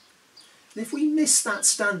perfection. And if we miss that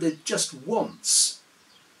standard just once,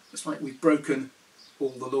 it's like we've broken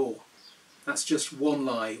all the law. That's just one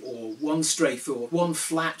lie or one stray thought, one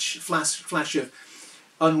flash of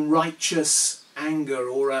unrighteous anger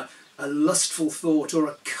or a lustful thought or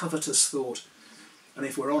a covetous thought. And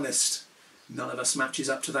if we're honest, none of us matches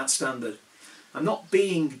up to that standard. I'm not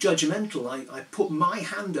being judgmental. I put my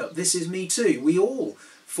hand up. This is me too. We all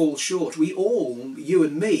fall short. We all, you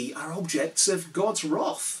and me, are objects of God's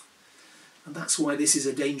wrath. And that's why this is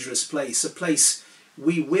a dangerous place, a place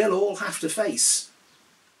we will all have to face.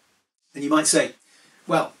 And you might say,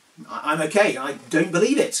 well, I'm okay, I don't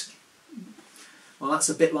believe it. Well, that's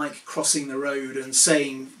a bit like crossing the road and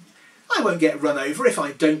saying, I won't get run over if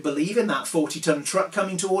I don't believe in that 40-ton truck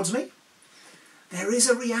coming towards me. There is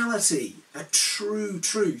a reality, a true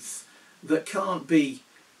truth that can't be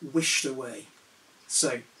wished away.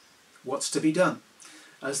 So, what's to be done?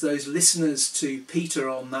 As those listeners to Peter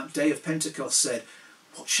on that day of Pentecost said,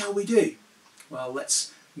 what shall we do? Well,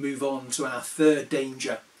 let's move on to our third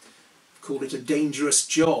danger. Call it a dangerous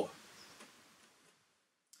job.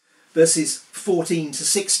 Verses 14 to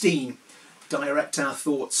 16 direct our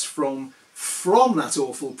thoughts from that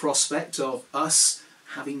awful prospect of us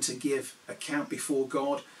having to give account before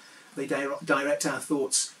God. They direct our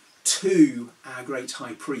thoughts to our great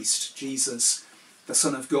high priest, Jesus, the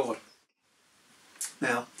Son of God.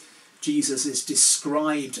 Now, Jesus is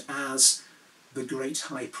described as the great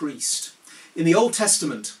high priest. In the Old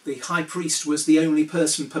Testament, the high priest was the only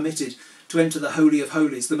person permitted to enter the Holy of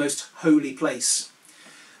Holies, the most holy place,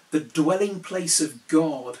 the dwelling place of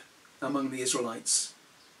God among the Israelites.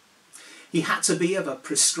 He had to be of a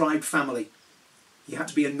prescribed family. He had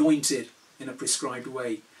to be anointed in a prescribed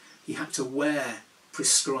way. He had to wear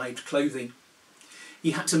prescribed clothing.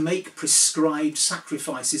 He had to make prescribed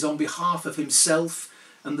sacrifices on behalf of himself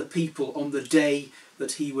and the people on the day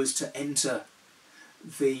that he was to enter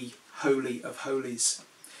the Holy of Holies.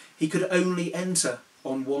 He could only enter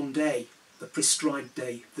on one day, the prescribed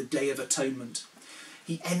day, the Day of Atonement.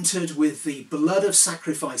 He entered with the blood of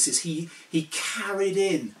sacrifices. He carried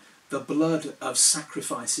in the blood of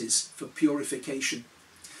sacrifices for purification.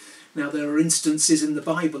 Now, there are instances in the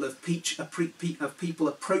Bible of people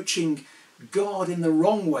approaching God in the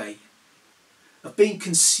wrong way, of being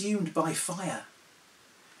consumed by fire.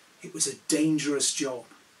 It was a dangerous job.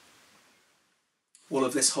 All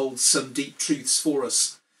of this holds some deep truths for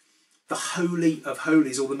us. The Holy of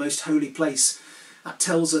Holies, or the most holy place, that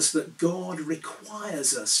tells us that God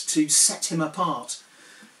requires us to set him apart,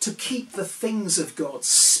 to keep the things of God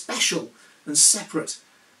special and separate,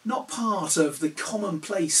 not part of the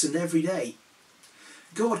commonplace and everyday.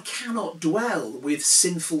 God cannot dwell with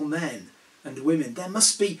sinful men and women. There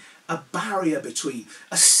must be a barrier between,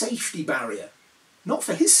 a safety barrier, not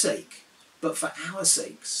for his sake, but for our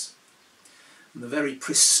sakes. And the very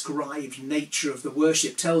prescribed nature of the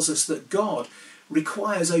worship tells us that God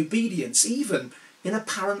requires obedience, even in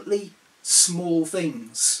apparently small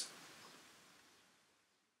things.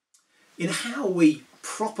 In how we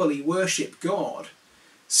properly worship God,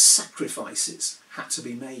 sacrifices had to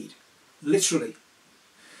be made. Literally.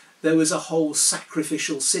 There was a whole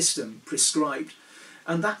sacrificial system prescribed,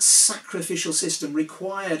 and that sacrificial system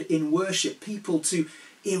required in worship people to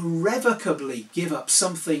irrevocably give up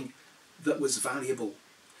something that was valuable.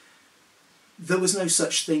 There was no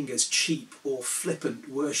such thing as cheap or flippant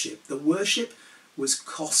worship. The worship was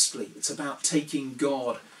costly. It's about taking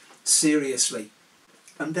God seriously.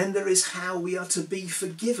 And then there is how we are to be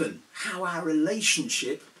forgiven, how our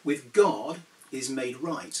relationship with God is made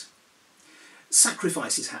right.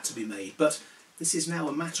 Sacrifices had to be made, but this is now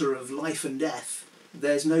a matter of life and death.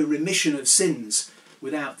 There's no remission of sins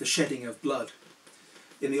without the shedding of blood.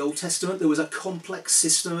 In the Old Testament, there was a complex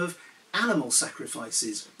system of animal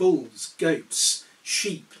sacrifices, bulls, goats,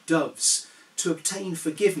 sheep, doves, to obtain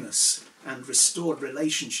forgiveness and restored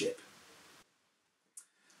relationship.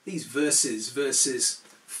 These verses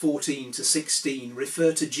 14 to 16,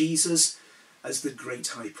 refer to Jesus as the great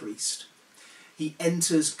high priest. He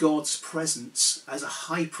enters God's presence as a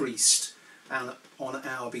high priest on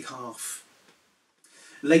our behalf.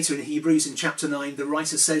 Later in Hebrews, in chapter 9, the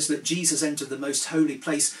writer says that Jesus entered the most holy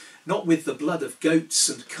place not with the blood of goats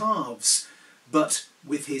and calves, but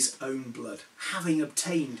with his own blood, having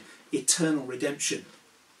obtained eternal redemption.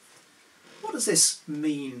 What does this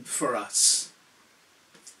mean for us?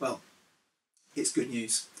 Well, it's good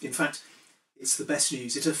news. In fact, it's the best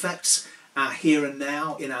news. It affects our here and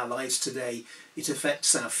now in our lives today. It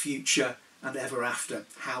affects our future and ever after,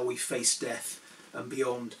 how we face death and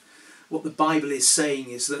beyond. What the Bible is saying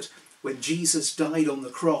is that when Jesus died on the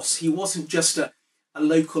cross, he wasn't just a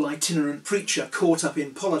local itinerant preacher caught up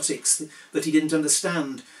in politics that he didn't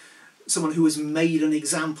understand, someone who was made an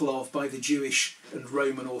example of by the Jewish and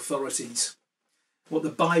Roman authorities. What the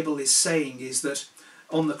Bible is saying is that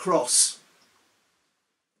on the cross,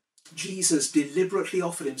 Jesus deliberately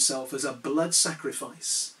offered himself as a blood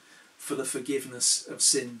sacrifice for the forgiveness of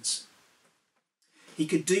sins. He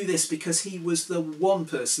could do this because he was the one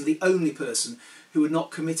person, the only person, who had not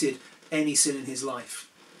committed any sin in his life.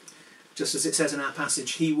 Just as it says in our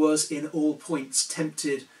passage, he was in all points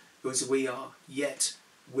tempted as we are, yet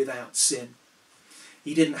without sin.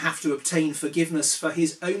 He didn't have to obtain forgiveness for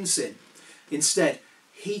his own sin. Instead,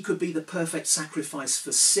 he could be the perfect sacrifice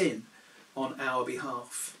for sin on our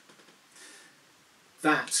behalf.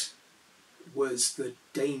 That was the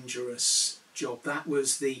dangerous job. That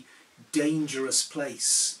was the dangerous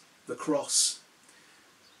place, the cross.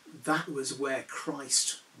 That was where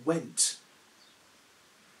Christ went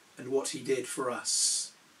and what he did for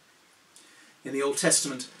us. In the Old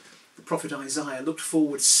Testament, the prophet Isaiah looked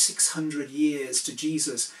forward 600 years to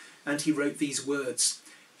Jesus, and he wrote these words: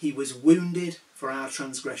 "He was wounded for our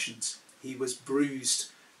transgressions, he was bruised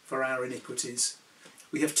for our iniquities.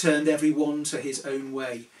 We have turned every one to his own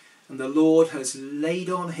way, and the Lord has laid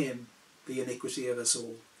on him the iniquity of us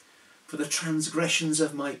all. For the transgressions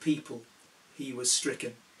of my people he was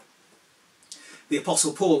stricken." The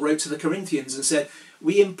Apostle Paul wrote to the Corinthians and said,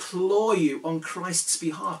 "We implore you on Christ's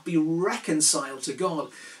behalf, be reconciled to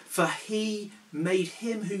God, for he made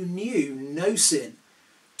him who knew no sin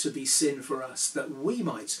to be sin for us, that we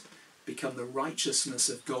might become the righteousness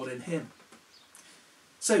of God in him."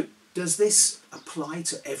 So, does this apply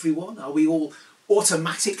to everyone? Are we all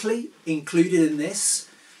automatically included in this?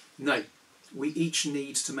 No. We each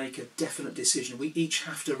need to make a definite decision. We each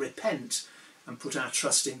have to repent and put our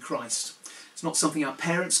trust in Christ. It's not something our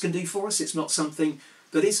parents can do for us. It's not something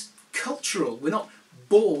that is cultural. We're not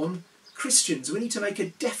born Christians. We need to make a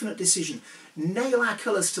definite decision. Nail our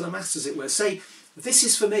colours to the mast, as it were. Say, this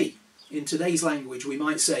is for me. In today's language, we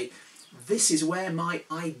might say, this is where my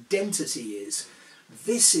identity is.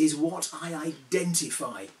 This is what I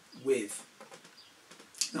identify with.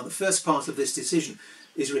 Now, the first part of this decision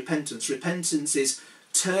is repentance. Repentance is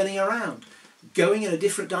turning around, going in a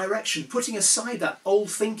different direction, putting aside that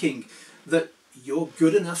old thinking that you're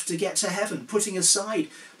good enough to get to heaven, putting aside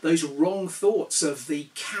those wrong thoughts of the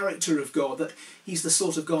character of God, that he's the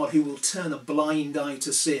sort of God who will turn a blind eye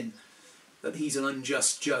to sin, that he's an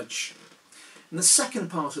unjust judge. And the second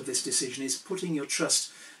part of this decision is putting your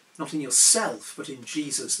trust not in yourself, but in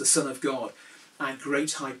Jesus, the Son of God, our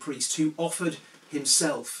great high priest, who offered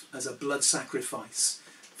himself as a blood sacrifice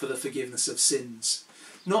for the forgiveness of sins.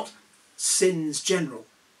 Not sins general,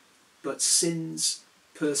 but sins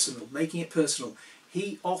personal, making it personal.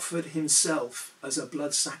 He offered himself as a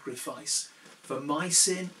blood sacrifice for my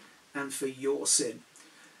sin and for your sin.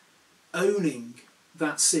 Owning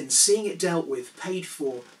that sin, seeing it dealt with, paid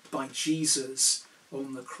for by Jesus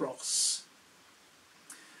on the cross.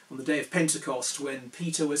 On the day of Pentecost, when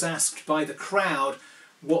Peter was asked by the crowd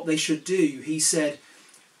what they should do, he said,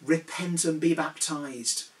 "Repent and be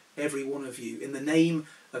baptized, every one of you, in the name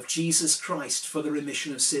of Jesus Christ for the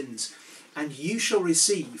remission of sins, and you shall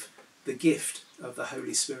receive the gift of the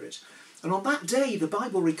Holy Spirit." And on that day, the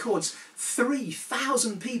Bible records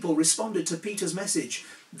 3,000 people responded to Peter's message,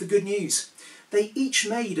 the good news. They each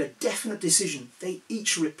made a definite decision. They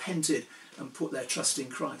each repented and put their trust in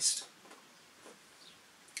Christ.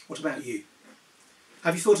 What about you?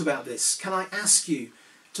 Have you thought about this? Can I ask you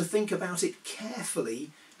to think about it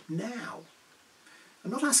carefully now?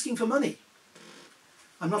 I'm not asking for money.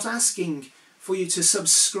 I'm not asking for you to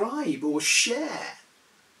subscribe or share.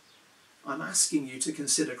 I'm asking you to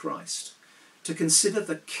consider Christ, to consider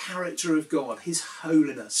the character of God, his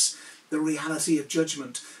holiness, the reality of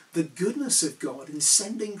judgment, the goodness of God in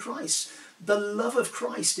sending Christ, the love of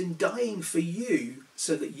Christ in dying for you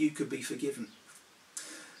so that you could be forgiven.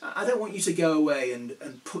 I don't want you to go away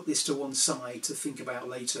and put this to one side to think about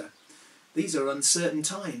later. These are uncertain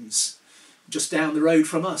times. Just down the road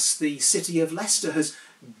from us, the city of Leicester has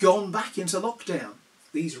gone back into lockdown.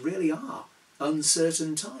 These really are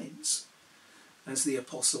uncertain times. As the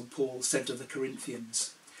Apostle Paul said to the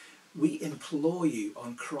Corinthians, we implore you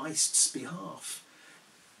on Christ's behalf,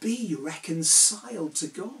 be reconciled to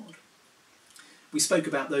God. We spoke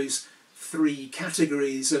about those three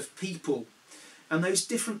categories of people and those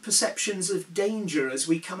different perceptions of danger as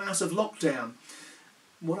we come out of lockdown.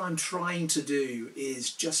 What I'm trying to do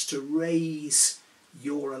is just to raise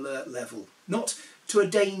your alert level, not to a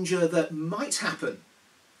danger that might happen,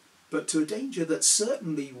 but to a danger that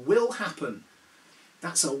certainly will happen.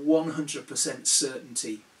 That's a 100%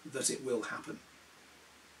 certainty that it will happen.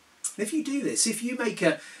 If you do this, if you make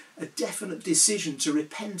a definite decision to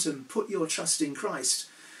repent and put your trust in Christ,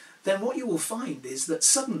 then what you will find is that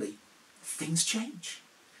suddenly things change.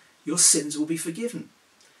 Your sins will be forgiven.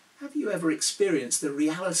 Have you ever experienced the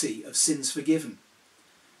reality of sins forgiven?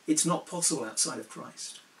 It's not possible outside of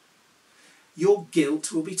Christ. Your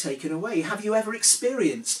guilt will be taken away. Have you ever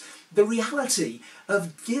experienced the reality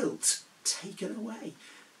of guilt taken away?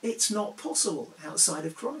 It's not possible outside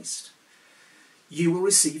of Christ. You will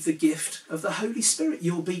receive the gift of the Holy Spirit.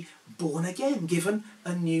 You'll be born again, given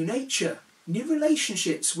a new nature, new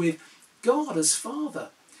relationships with God as Father,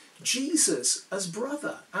 Jesus as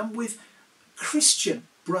brother, and with Christian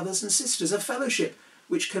brothers and sisters, a fellowship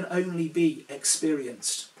which can only be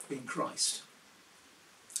experienced in Christ.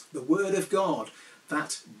 The Word of God,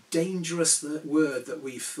 that dangerous word that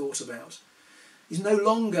we've thought about, is no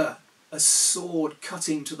longer a sword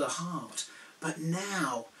cutting to the heart, but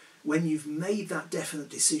now, when you've made that definite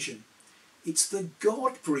decision, it's the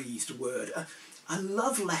God-breathed word, a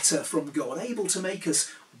love letter from God, able to make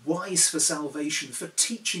us wise for salvation, for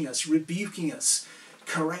teaching us, rebuking us,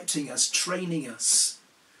 correcting us, training us,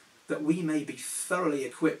 that we may be thoroughly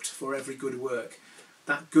equipped for every good work,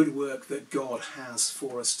 that good work that God has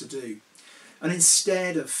for us to do. And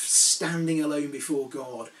instead of standing alone before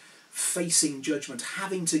God, facing judgment,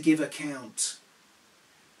 having to give account,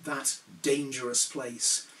 that dangerous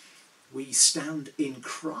place, we stand in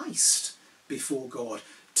Christ before God,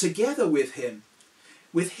 together with him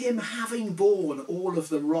having borne all of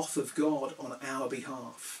the wrath of God on our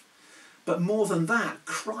behalf. But more than that,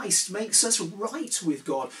 Christ makes us right with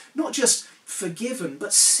God, not just forgiven,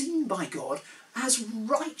 but seen by God as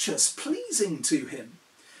righteous, pleasing to him.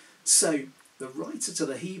 So the writer to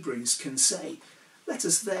the Hebrews can say, let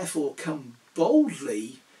us therefore come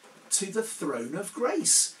boldly to the throne of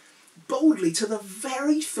grace, boldly to the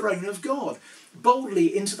very throne of God,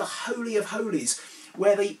 boldly into the Holy of Holies,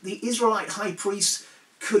 where the Israelite high priest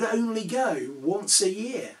could only go once a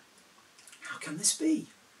year. How can this be?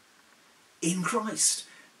 In Christ.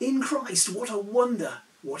 In Christ, what a wonder,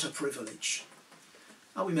 what a privilege.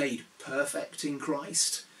 Are we made perfect in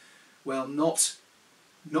Christ? Well, not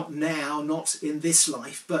now, not in this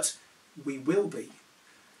life, but we will be.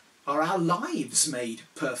 Are our lives made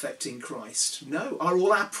perfect in Christ? No. Are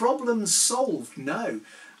all our problems solved? No.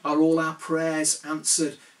 Are all our prayers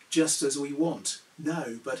answered just as we want?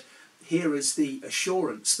 No. But here is the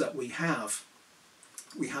assurance that we have.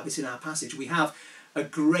 We have it in our passage. We have a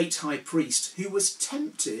great high priest who was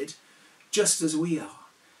tempted just as we are.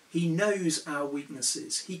 He knows our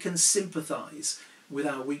weaknesses. He can sympathise with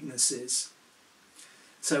our weaknesses.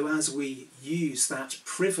 So as we use that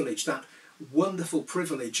privilege, that wonderful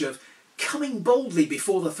privilege of coming boldly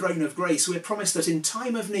before the throne of grace, we're promised that in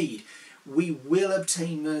time of need we will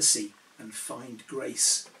obtain mercy and find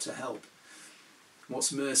grace to help.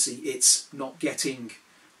 What's mercy? It's not getting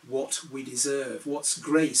what we deserve. What's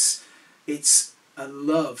grace? It's a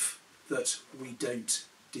love that we don't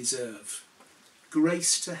deserve.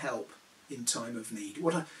 Grace to help in time of need.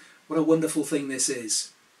 What a wonderful thing this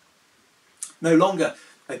is. No longer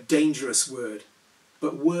a dangerous word,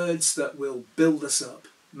 but words that will build us up,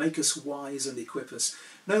 make us wise and equip us.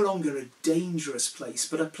 No longer a dangerous place,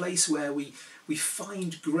 but a place where we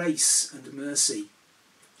find grace and mercy.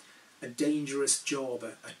 A dangerous job,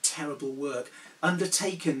 a terrible work,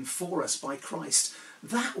 undertaken for us by Christ,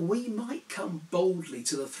 that we might come boldly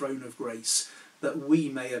to the throne of grace, that we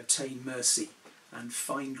may obtain mercy and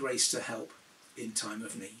find grace to help in time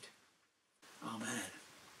of need. Amen.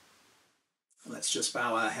 Let's just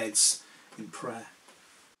bow our heads in prayer.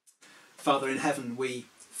 Father in heaven, we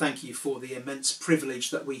thank you for the immense privilege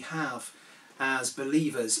that we have as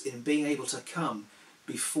believers in being able to come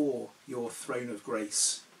before your throne of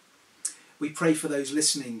grace. We pray for those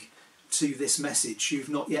listening to this message who've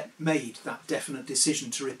not yet made that definite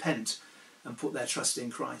decision to repent and put their trust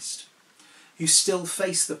in Christ, who still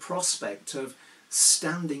face the prospect of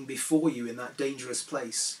standing before you in that dangerous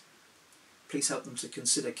place. Please help them to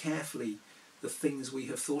consider carefully the things we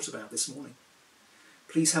have thought about this morning.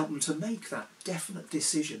 Please help them to make that definite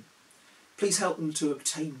decision. Please help them to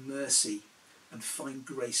obtain mercy and find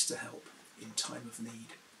grace to help in time of need.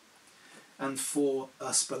 And for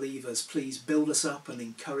us believers, please build us up and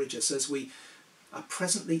encourage us as we are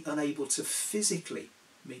presently unable to physically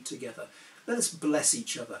meet together. Let us bless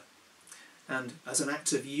each other. And as an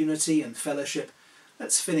act of unity and fellowship,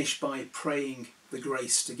 let's finish by praying the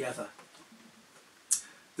grace together.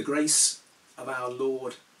 The grace of our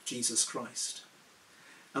Lord Jesus Christ,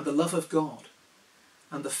 and the love of God,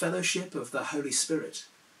 and the fellowship of the Holy Spirit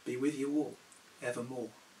be with you all evermore.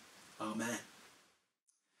 Amen.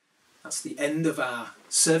 That's the end of our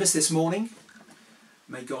service this morning.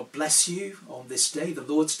 May God bless you on this day, the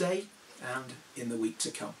Lord's Day, and in the week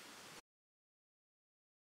to come.